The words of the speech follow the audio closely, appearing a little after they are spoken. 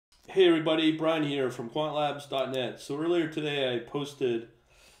Hey everybody, Brian here from quantlabs.net. So earlier today I posted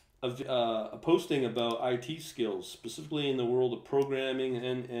a posting about IT skills, specifically in the world of programming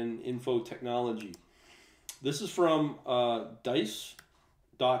and info technology. This is from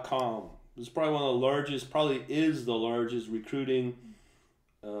dice.com. This is probably one of the largest, probably is the largest recruiting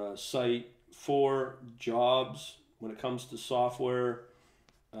site for jobs when it comes to software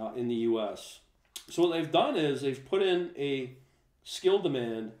in the US. So what they've done is they've put in a skill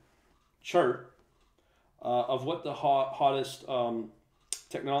demand chart of what the hottest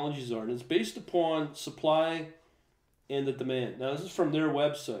technologies are, and it's based upon supply and the demand. Now this is from their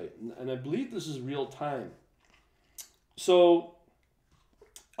website, and I believe this is real time. So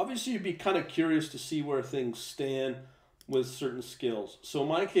obviously you'd be kind of curious to see where things stand with certain skills. So in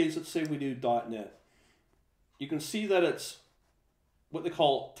my case, let's say we do .NET. You can see that it's what they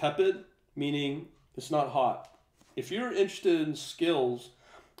call tepid, meaning it's not hot. If you're interested in skills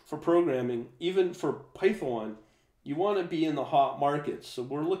for programming, even for Python, you want to be in the hot markets. So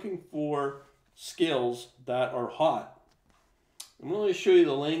we're looking for skills that are hot. I'm going to show you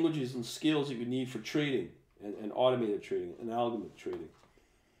the languages and skills that you need for trading and automated trading and algorithmic trading.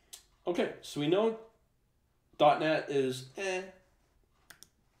 Okay, so we know .NET is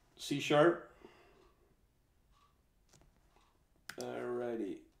C#.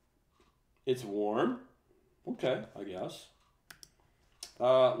 Alrighty. It's warm. Okay, I guess.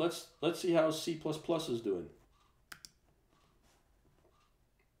 Let's see how C++ is doing.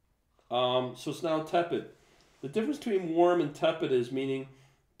 So it's now tepid. The difference between warm and tepid is meaning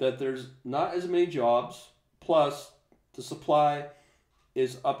that there's not as many jobs, plus the supply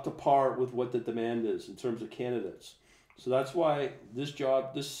is up to par with what the demand is in terms of candidates. So that's why this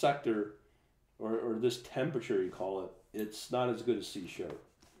job, this sector, or this temperature you call it, it's not as good as C#.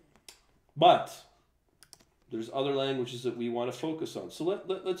 But there's other languages that we want to focus on. So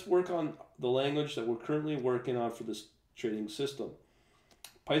let's work on the language that we're currently working on for this trading system.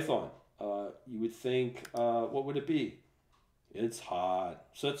 Python. You would think, what would it be? It's hot.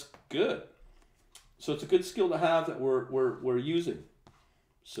 So that's good. So it's a good skill to have that we're using.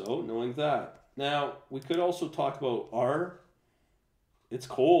 So knowing that. Now, we could also talk about R. It's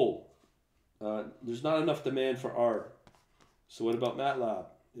cold. There's not enough demand for R. So what about MATLAB?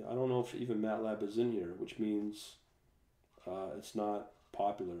 I don't know if even MATLAB is in here, which means it's not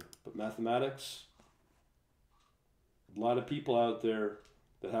popular. But mathematics, a lot of people out there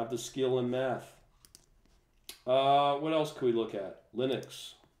that have the skill in math. What else could we look at?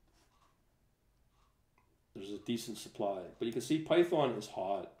 Linux. There's a decent supply. But you can see Python is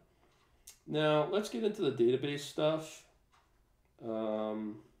hot. Now, let's get into the database stuff. I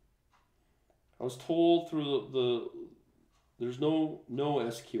was told through there's no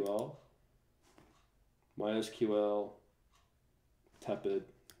SQL. MySQL, tepid.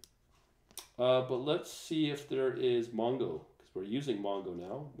 But let's see if there is Mongo, because we're using Mongo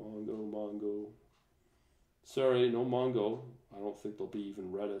now. Mongo. Sorry, no Mongo. I don't think there'll be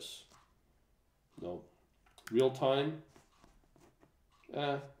even Redis. No. Real time.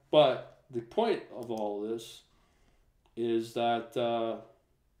 But the point of all of this is that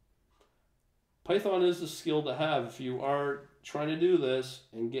Python is a skill to have if you are trying to do this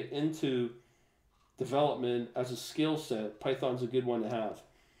and get into development as a skill set. Python's a good one to have.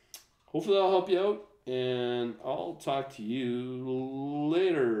 Hopefully that'll help you out, and I'll talk to you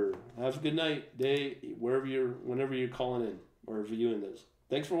later. Have a good night, day, whenever you're calling in or viewing this.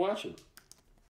 Thanks for watching.